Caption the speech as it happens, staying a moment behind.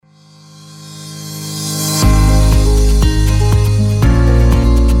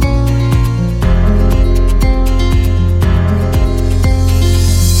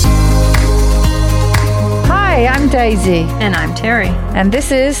Daisy. And I'm Terry. And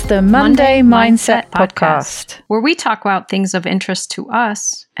this is the Monday Mindset Podcast, where we talk about things of interest to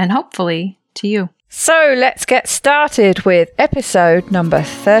us and hopefully to you. So let's get started with episode number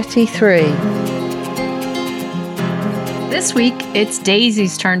 33. This week, it's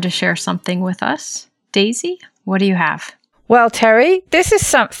Daisy's turn to share something with us. Daisy, what do you have? Well, Terry, this is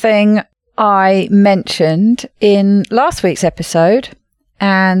something I mentioned in last week's episode,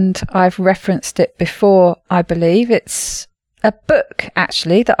 and I've referenced it before, I believe. It's a book,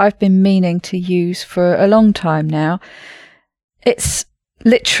 actually, that I've been meaning to use for a long time now. It's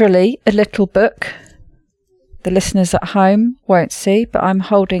literally a little book. The listeners at home won't see, but I'm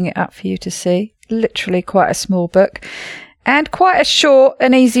holding it up for you to see. Literally quite a small book and quite a short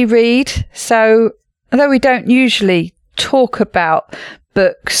and easy read. So although we don't usually talk about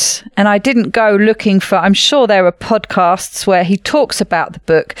books, and I didn't go looking for, I'm sure there are podcasts where he talks about the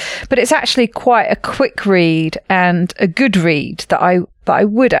book, but it's actually quite a quick read and a good read that I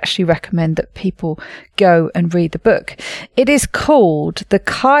would actually recommend that people go and read the book. It is called The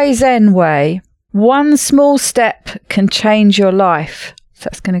Kaizen Way. One small step can change your life. So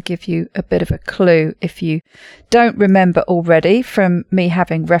that's going to give you a bit of a clue if you don't remember already from me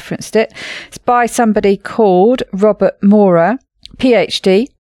having referenced it. It's by somebody called Robert Mora, PhD.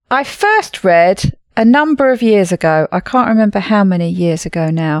 I first read a number of years ago. I can't remember how many years ago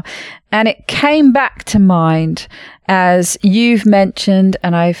now. And it came back to mind as you've mentioned,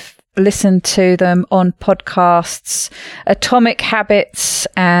 and I've listened to them on podcasts, Atomic Habits,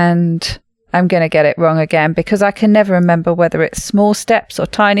 and I'm going to get it wrong again because I can never remember whether it's small steps or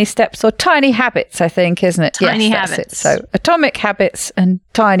tiny habits, I think, isn't it? Tiny habits. So Atomic Habits and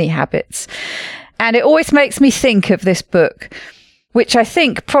Tiny Habits. And it always makes me think of this book, which I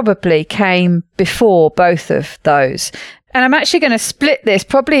think probably came before both of those. And I'm actually going to split this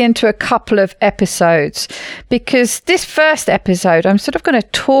probably into a couple of episodes, because this first episode, I'm sort of going to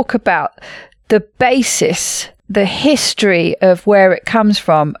talk about the basis, the history of where it comes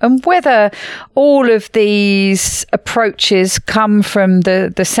from, and whether all of these approaches come from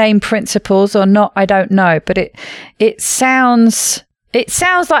the same principles or not, I don't know. But it sounds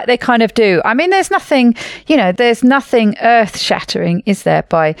like they kind of do. I mean, there's nothing earth-shattering, is there,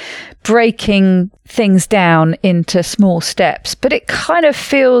 by breaking things down into small steps. But it kind of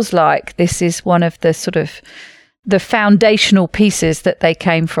feels like this is one of the sort of the foundational pieces that they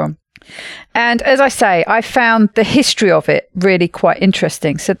came from. And as I say, I found the history of it really quite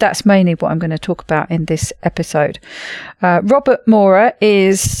interesting. So that's mainly what I'm going to talk about in this episode. Robert Mora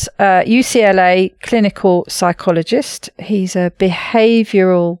is a UCLA clinical psychologist. He's a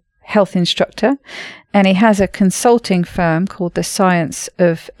behavioral health instructor, and he has a consulting firm called The Science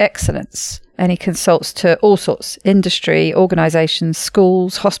of Excellence. And he consults to all sorts, industry, organizations,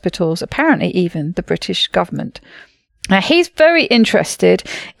 schools, hospitals, apparently even the British government. Now, he's very interested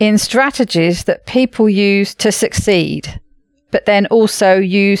in strategies that people use to succeed, but then also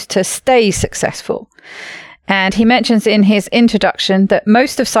use to stay successful. And he mentions in his introduction that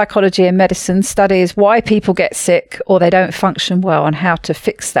most of psychology and medicine studies why people get sick or they don't function well and how to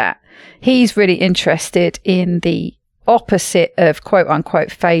fix that. He's really interested in the opposite of quote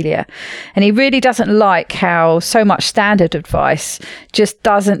unquote failure. And he really doesn't like how so much standard advice just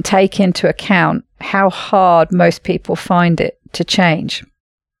doesn't take into account how hard most people find it to change.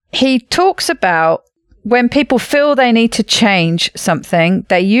 He talks about when people feel they need to change something,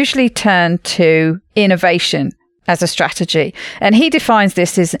 they usually turn to innovation as a strategy. And he defines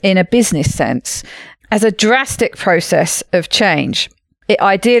this as, in a business sense, as a drastic process of change. It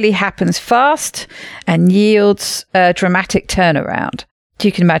ideally happens fast and yields a dramatic turnaround.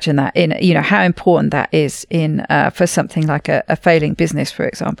 You can imagine that how important that is for something like a failing business, for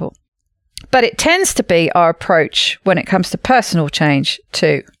example. But it tends to be our approach when it comes to personal change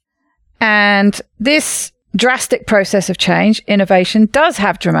too. And this drastic process of change, innovation, does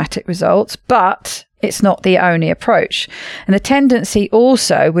have dramatic results, but it's not the only approach. And the tendency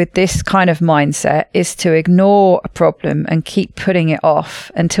also with this kind of mindset is to ignore a problem and keep putting it off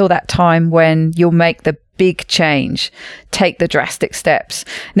until that time when you'll make the big change, take the drastic steps.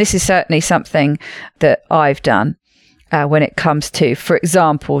 And this is certainly something that I've done. When it comes to, for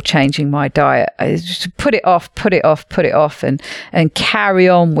example, changing my diet, I just put it off, and carry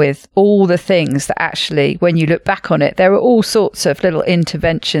on with all the things that actually, when you look back on it, there are all sorts of little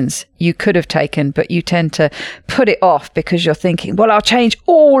interventions you could have taken, but you tend to put it off because you're thinking, well, I'll change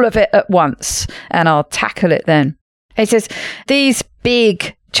all of it at once and I'll tackle it then. It says these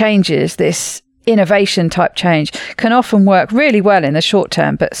big changes, this innovation type change, can often work really well in the short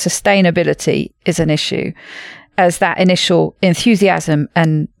term, but sustainability is an issue, as that initial enthusiasm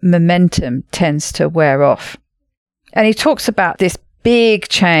and momentum tends to wear off. And he talks about this big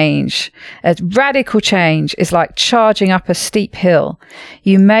change. A radical change is like charging up a steep hill.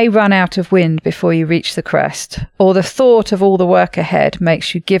 You may run out of wind before you reach the crest, or the thought of all the work ahead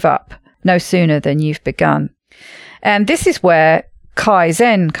makes you give up no sooner than you've begun. And this is where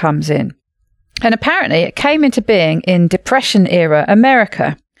Kaizen comes in. And apparently it came into being in Depression-era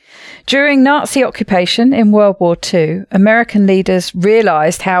America. During Nazi occupation in World War II, American leaders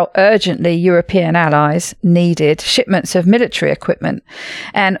realized how urgently European allies needed shipments of military equipment.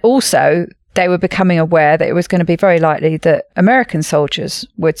 And also, they were becoming aware that it was going to be very likely that American soldiers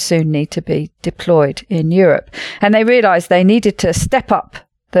would soon need to be deployed in Europe. And they realized they needed to step up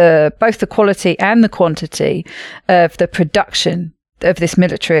both the quality and the quantity of the production of this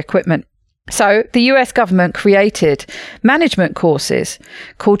military equipment. So the US government created management courses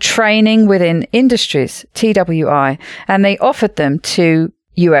called Training Within Industries, TWI, and they offered them to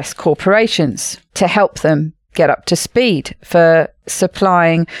US corporations to help them get up to speed for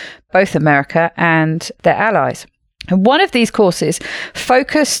supplying both America and their allies. And one of these courses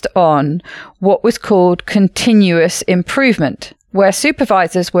focused on what was called continuous improvement, where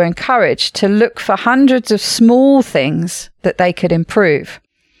supervisors were encouraged to look for hundreds of small things that they could improve.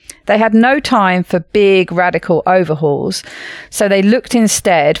 They had no time for big radical overhauls, so they looked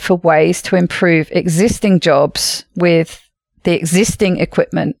instead for ways to improve existing jobs with the existing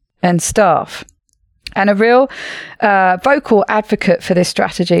equipment and staff. And a real vocal advocate for this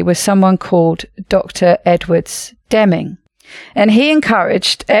strategy was someone called Dr. Edwards Deming. And he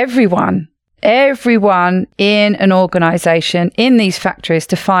encouraged everyone in an organization, in these factories,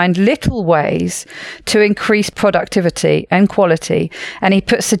 to find little ways to increase productivity and quality. And he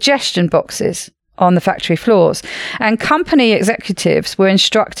put suggestion boxes on the factory floors. And company executives were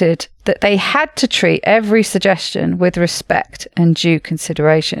instructed that they had to treat every suggestion with respect and due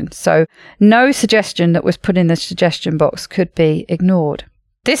consideration. So no suggestion that was put in the suggestion box could be ignored.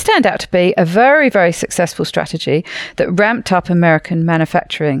 This turned out to be a very, very successful strategy that ramped up American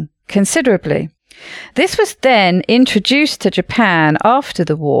manufacturing considerably. This was then introduced to Japan after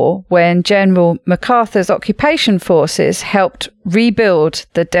the war, when General MacArthur's occupation forces helped rebuild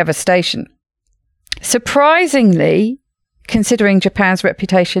the devastation. Surprisingly, considering Japan's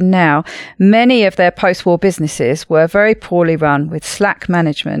reputation now, many of their post-war businesses were very poorly run, with slack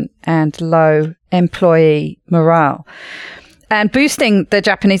management and low employee morale. And boosting the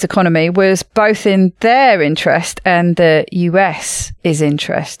Japanese economy was both in their interest and the US's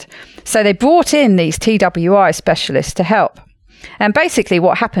interest. So they brought in these TWI specialists to help. And basically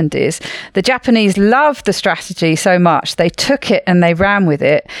what happened is the Japanese loved the strategy so much, they took it and they ran with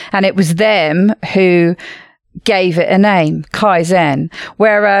it. And it was them who gave it a name, Kaizen.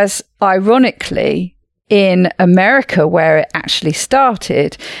 Whereas, ironically, in America, where it actually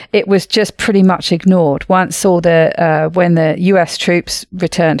started, it was just pretty much ignored. Once when the US troops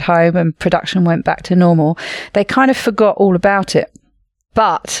returned home and production went back to normal, they kind of forgot all about it.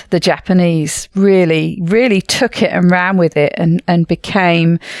 But the Japanese really, really took it and ran with it and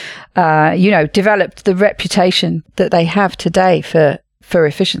became, developed the reputation that they have today for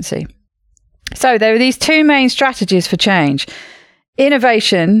efficiency. So there are these two main strategies for change: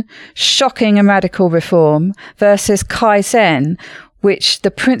 innovation, shocking and radical reform, versus Kaizen, which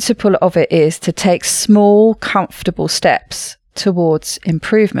the principle of it is to take small, comfortable steps towards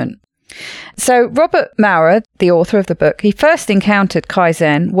improvement. So Robert Maurer, the author of the book, he first encountered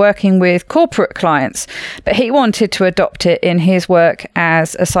Kaizen working with corporate clients, but he wanted to adopt it in his work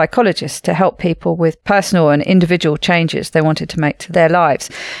as a psychologist to help people with personal and individual changes they wanted to make to their lives.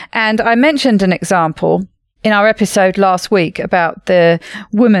 And I mentioned an example in our episode last week about the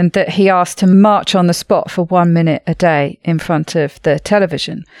woman that he asked to march on the spot for 1 minute a day in front of the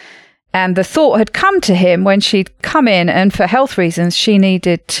television. And the thought had come to him when she'd come in, and for health reasons, she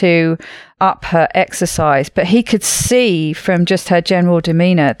needed to up her exercise. But he could see from just her general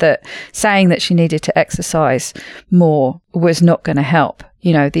demeanour that saying that she needed to exercise more was not going to help.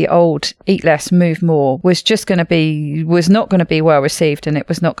 You know, the old eat less, move more was not going to be well received, and it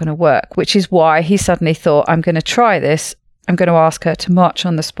was not going to work, which is why he suddenly thought, I'm going to try this. I'm going to ask her to march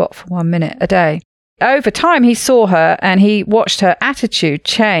on the spot for 1 minute a day. Over time, he saw her and he watched her attitude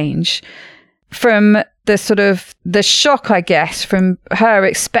change from the shock, I guess, from her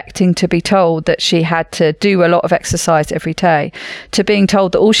expecting to be told that she had to do a lot of exercise every day, to being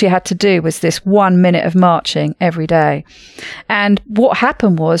told that all she had to do was this 1 minute of marching every day. And what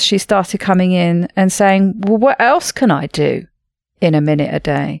happened was she started coming in and saying, well, what else can I do in a minute a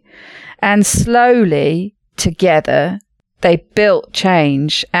day? And slowly, together, they built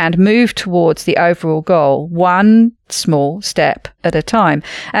change and moved towards the overall goal, one small step at a time.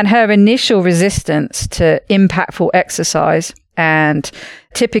 And her initial resistance to impactful exercise and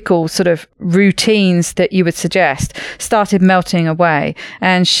typical sort of routines that you would suggest started melting away.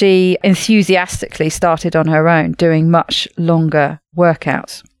 And she enthusiastically started on her own, doing much longer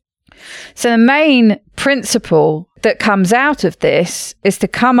workouts. So the main principle that comes out of this is to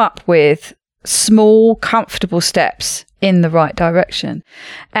come up with small, comfortable steps in the right direction.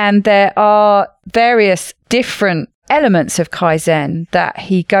 And there are various different elements of Kaizen that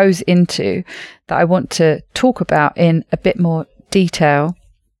he goes into that I want to talk about in a bit more detail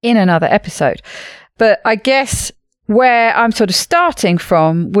in another episode. But I guess where I'm sort of starting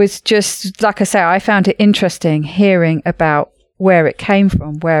from was just, like I say, I found it interesting hearing about where it came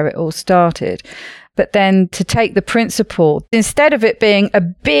from, where it all started. But then to take the principle, instead of it being a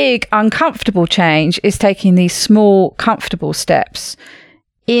big, uncomfortable change, is taking these small, comfortable steps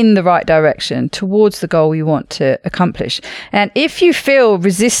in the right direction towards the goal you want to accomplish. And if you feel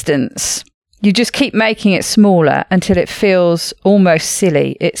resistance, you just keep making it smaller until it feels almost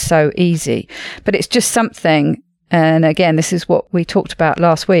silly. It's so easy. But it's just something, and again, this is what we talked about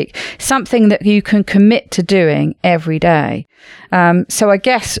last week, something that you can commit to doing every day. So I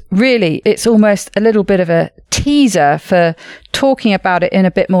guess really it's almost a little bit of a teaser for talking about it in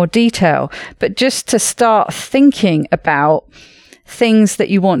a bit more detail, but just to start thinking about things that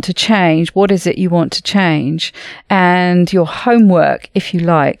you want to change. What is it you want to change? And your homework, if you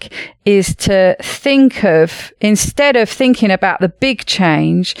like, is to think of, instead of thinking about the big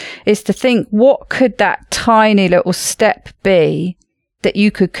change, is to think, what could that tiny little step be that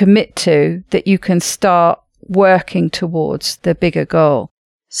you could commit to, that you can start working towards the bigger goal?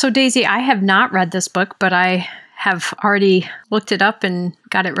 So Daisy, I have not read this book, but I have already looked it up and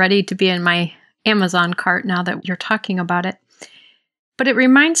got it ready to be in my Amazon cart now that you're talking about it. But it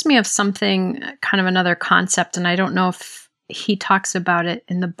reminds me of something, kind of another concept, and I don't know if he talks about it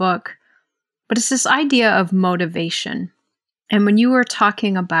in the book, but it's this idea of motivation. And when you were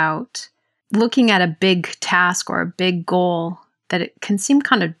talking about looking at a big task or a big goal, that it can seem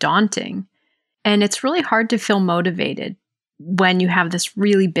kind of daunting. And it's really hard to feel motivated when you have this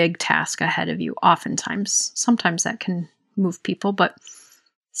really big task ahead of you, oftentimes. Sometimes that can move people. But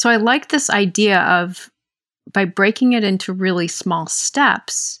so I like this idea of, by breaking it into really small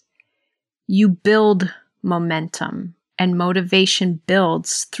steps, you build momentum, and motivation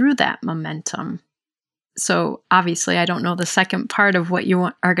builds through that momentum. So obviously, I don't know the second part of what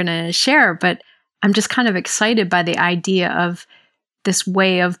you are going to share, but I'm just kind of excited by the idea of this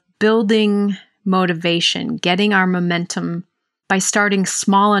way of building motivation, getting our momentum by starting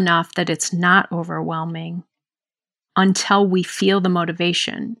small enough that it's not overwhelming, until we feel the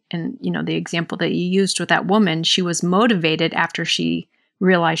motivation. And, you know, the example that you used with that woman, she was motivated after she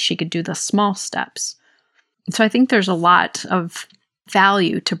realized she could do the small steps. And so I think there's a lot of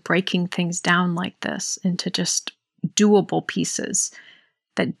value to breaking things down like this into just doable pieces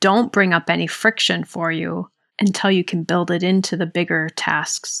that don't bring up any friction for you until you can build it into the bigger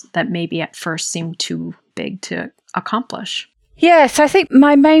tasks that maybe at first seem too big to accomplish. Yes, I think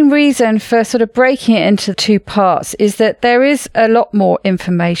my main reason for sort of breaking it into two parts is that there is a lot more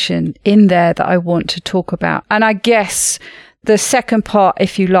information in there that I want to talk about. And I guess the second part,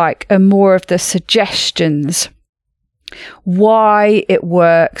 if you like, are more of the suggestions, why it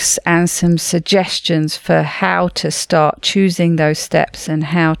works, and some suggestions for how to start choosing those steps and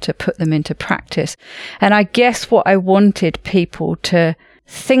how to put them into practice. And I guess what I wanted people to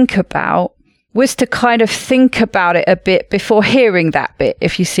think about was to kind of think about it a bit before hearing that bit,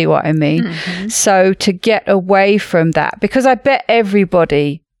 if you see what I mean. Mm-hmm. So to get away from that, because I bet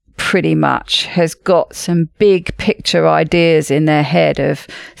everybody pretty much has got some big picture ideas in their head of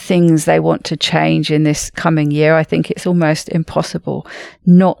things they want to change in this coming year. I think it's almost impossible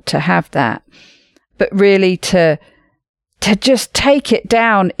not to have that. But really to just take it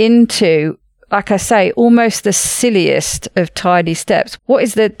down into, like I say, almost the silliest of tiny steps. What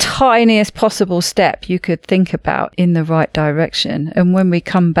is the tiniest possible step you could think about in the right direction? And when we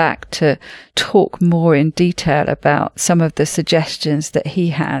come back to talk more in detail about some of the suggestions that he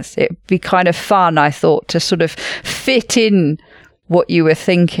has, it'd be kind of fun, I thought, to sort of fit in what you were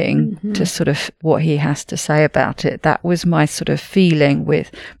thinking to sort of what he has to say about it. That was my sort of feeling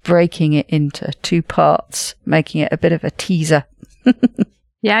with breaking it into two parts, making it a bit of a teaser.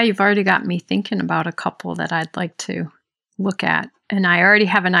 Yeah, you've already got me thinking about a couple that I'd like to look at. And I already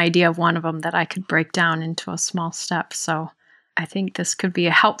have an idea of one of them that I could break down into a small step. So I think this could be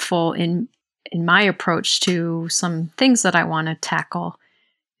helpful in my approach to some things that I want to tackle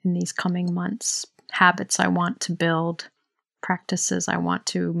in these coming months, habits I want to build. practices I want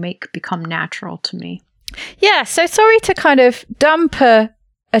to make become natural to me. Yeah, so sorry to kind of dump a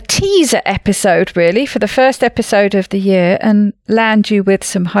teaser episode, really, for the first episode of the year and land you with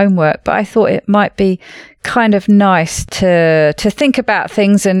some homework. But I thought it might be kind of nice to think about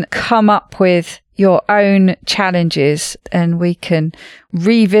things and come up with your own challenges, and we can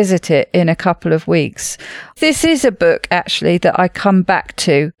revisit it in a couple of weeks. This is a book, actually, that I come back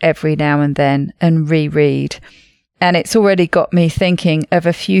to every now and then and reread. And it's already got me thinking of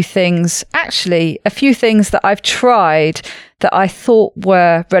a few things that I've tried that I thought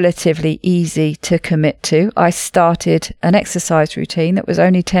were relatively easy to commit to. I started an exercise routine that was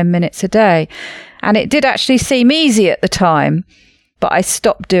only 10 minutes a day. And it did actually seem easy at the time, but I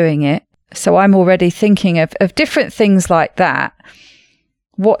stopped doing it. So I'm already thinking of different things like that.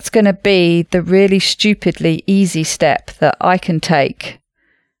 What's going to be the really stupidly easy step that I can take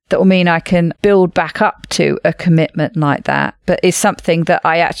that will mean I can build back up to a commitment like that, but is something that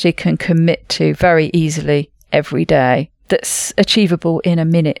I actually can commit to very easily every day, that's achievable in a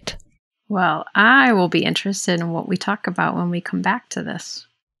minute? Well, I will be interested in what we talk about when we come back to this.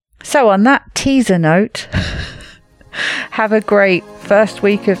 So on that teaser note, have a great first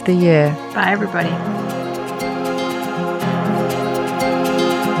week of the year. Bye, everybody.